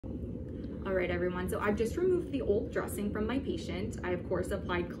All right, everyone, so I've just removed the old dressing from my patient. I, of course,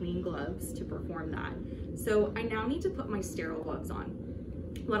 applied clean gloves to perform that. So I now need to put my sterile gloves on.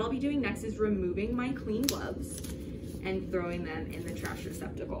 What I'll be doing next is removing my clean gloves and throwing them in the trash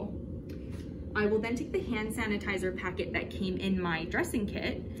receptacle. I will then take the hand sanitizer packet that came in my dressing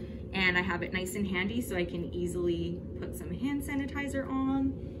kit, and I have it nice and handy so I can easily put some hand sanitizer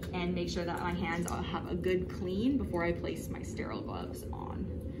on and make sure that my hands have a good clean before I place my sterile gloves on.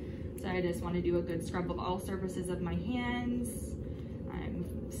 So I just want to do a good scrub of all surfaces of my hands.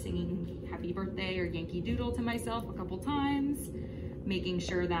 I'm singing happy birthday or Yankee Doodle to myself a couple times, making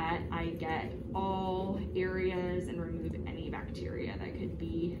sure that I get all areas and remove any bacteria that could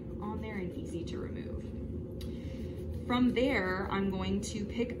be on there and easy to remove. From there, I'm going to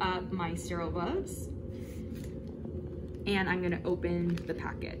pick up my sterile gloves and I'm gonna open the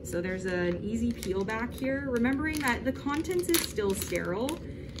packet. So there's an easy peel back here, remembering that the contents is still sterile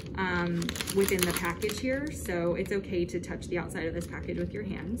within the package here, so it's okay to touch the outside of this package with your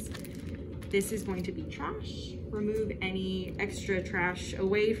hands. This is going to be trash. Remove any extra trash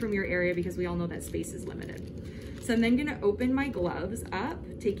away from your area because we all know that space is limited. So I'm then gonna open my gloves up,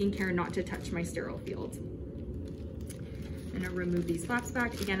 taking care not to touch my sterile field. I'm gonna remove these flaps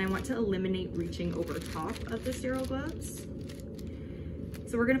back. Again, I want to eliminate reaching over top of the sterile gloves.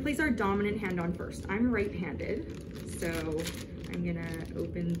 So we're gonna place our dominant hand on first. I'm right-handed, so I'm gonna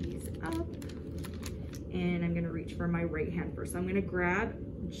open these up and I'm gonna reach for my right hand first. So I'm gonna grab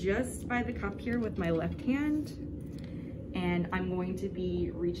just by the cup here with my left hand, and I'm going to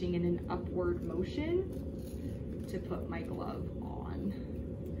be reaching in an upward motion to put my glove on.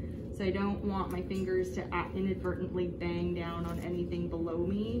 So I don't want my fingers to inadvertently bang down on anything below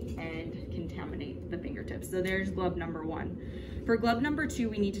me and contaminate the fingertips. So there's glove number one. For glove number two,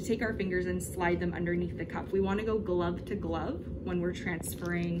 we need to take our fingers and slide them underneath the cup. We want to go glove to glove when we're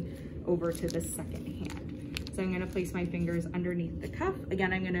transferring over to the second hand. So I'm going to place my fingers underneath the cuff.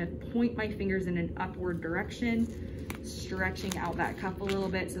 Again, I'm going to point my fingers in an upward direction, stretching out that cuff a little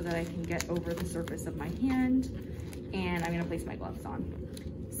bit so that I can get over the surface of my hand. And I'm going to place my gloves on.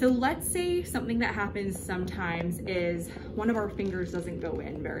 So let's say something that happens sometimes is one of our fingers doesn't go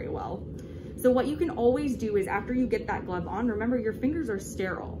in very well. So what you can always do is after you get that glove on, remember your fingers are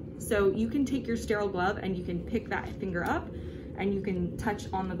sterile. So you can take your sterile glove and you can pick that finger up and you can touch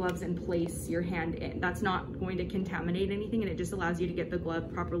on the gloves and place your hand in. That's not going to contaminate anything, and it just allows you to get the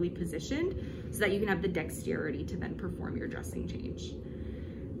glove properly positioned so that you can have the dexterity to then perform your dressing change.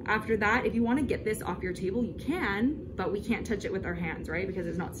 After that, if you want to get this off your table, you can, but we can't touch it with our hands, right? Because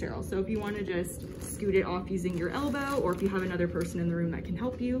it's not sterile. So if you want to just scoot it off using your elbow, or if you have another person in the room that can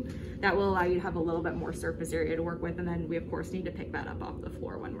help you, that will allow you to have a little bit more surface area to work with. And then we of course need to pick that up off the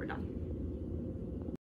floor when we're done.